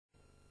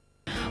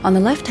On the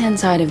left-hand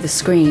side of the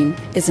screen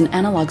is an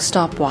analog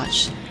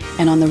stopwatch,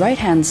 and on the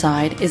right-hand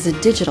side is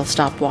a digital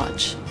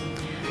stopwatch.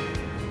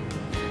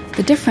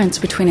 The difference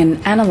between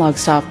an analog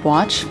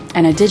stopwatch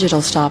and a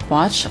digital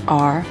stopwatch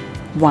are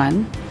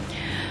 1.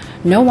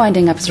 No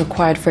winding up is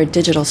required for a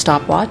digital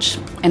stopwatch,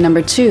 and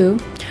number 2,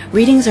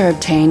 readings are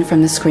obtained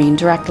from the screen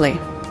directly.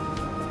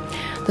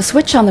 The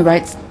switch on the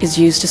right is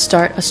used to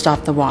start or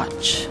stop the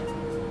watch,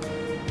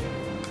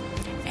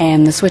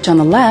 and the switch on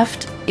the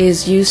left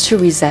is used to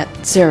reset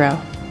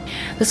 0.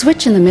 The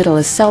switch in the middle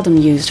is seldom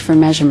used for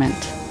measurement.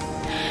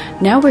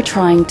 Now we're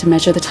trying to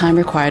measure the time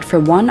required for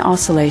one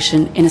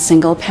oscillation in a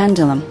single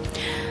pendulum.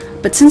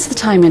 But since the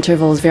time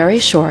interval is very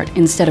short,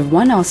 instead of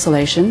one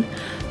oscillation,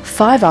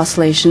 5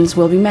 oscillations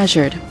will be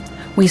measured.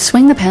 We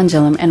swing the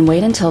pendulum and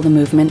wait until the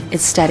movement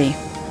is steady.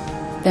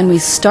 Then we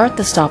start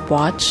the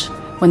stopwatch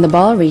when the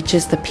ball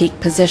reaches the peak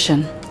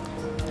position.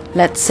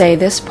 Let's say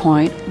this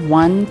point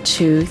 1,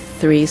 2,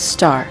 3,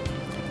 start.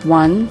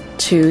 1,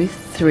 2,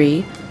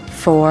 3,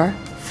 4,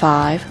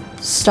 5,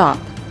 stop.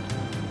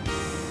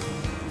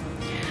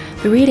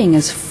 The reading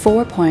is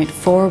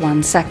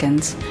 4.41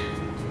 seconds,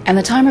 and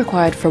the time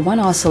required for one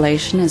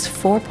oscillation is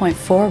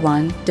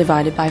 4.41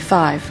 divided by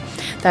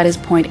 5. That is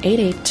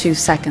 0.882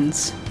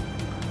 seconds.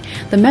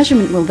 The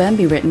measurement will then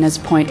be written as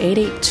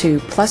 0.882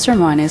 plus or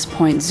minus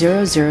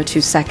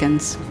 0.002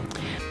 seconds.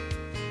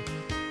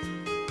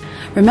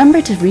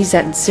 Remember to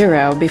reset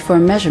 0 before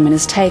measurement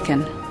is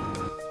taken.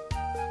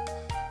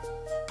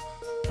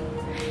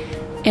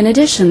 In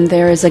addition,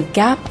 there is a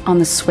gap on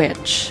the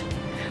switch.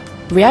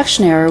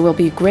 Reaction error will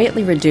be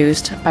greatly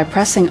reduced by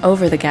pressing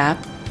over the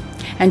gap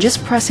and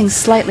just pressing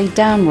slightly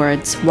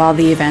downwards while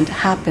the event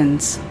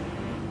happens.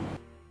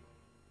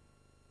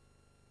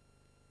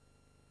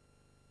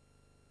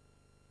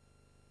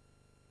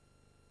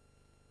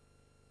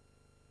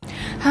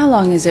 How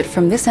long is it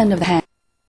from this end of the hand